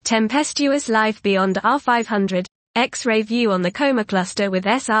Tempestuous Life Beyond R500, X-ray View on the Coma Cluster with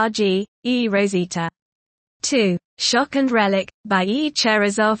SRG, eROSITA. II Shock Relic, by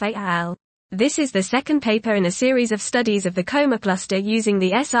Cherezov et al. This is the second paper in a series of studies of the Coma cluster using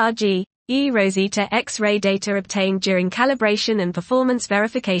the SRG, eROSITA X-ray data obtained during calibration and performance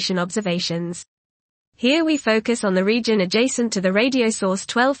verification observations. Here we focus on the region adjacent to the radio source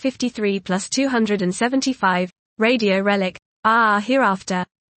 1253 plus 275, radio relic, R. Hereafter.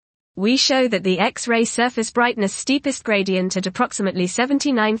 We show that the X-ray surface brightness steepest gradient at approximately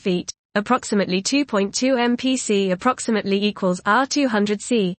 79 feet, approximately 2.2 mpc approximately equals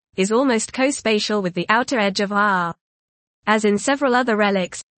R200C, is almost co-spatial with the outer edge of R. As in several other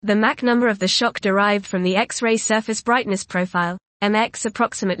relics, the Mach number of the shock derived from the X-ray surface brightness profile, mx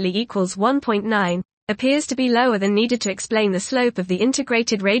approximately equals 1.9, appears to be lower than needed to explain the slope of the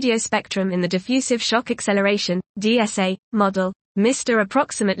integrated radio spectrum in the diffusive shock acceleration, DSA, model. Mr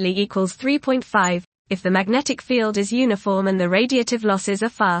approximately equals 3.5, if the magnetic field is uniform and the radiative losses are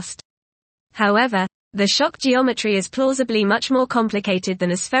fast. However, the shock geometry is plausibly much more complicated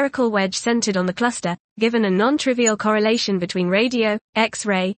than a spherical wedge centered on the cluster, given a non-trivial correlation between radio,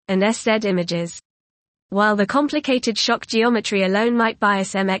 X-ray, and SZ images. While the complicated shock geometry alone might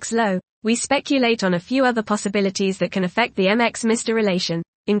bias mx low, we speculate on a few other possibilities that can affect the mx-Mr relation,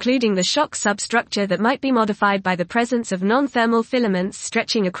 including the shock substructure that might be modified by the presence of non-thermal filaments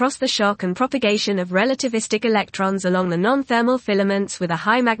stretching across the shock and propagation of relativistic electrons along the non-thermal filaments with a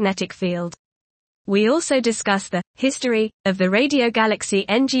high magnetic field. We also discuss the history of the radio galaxy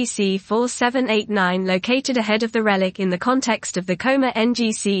NGC 4789 located ahead of the relic in the context of the Coma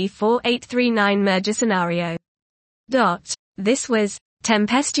NGC 4839 merger scenario. This was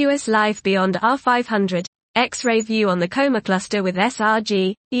Tempestuous Life Beyond R500, X-ray View on the Coma Cluster with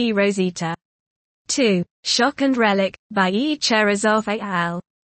SRG, eROSITA. II Shock Relic, by Cherezov et al.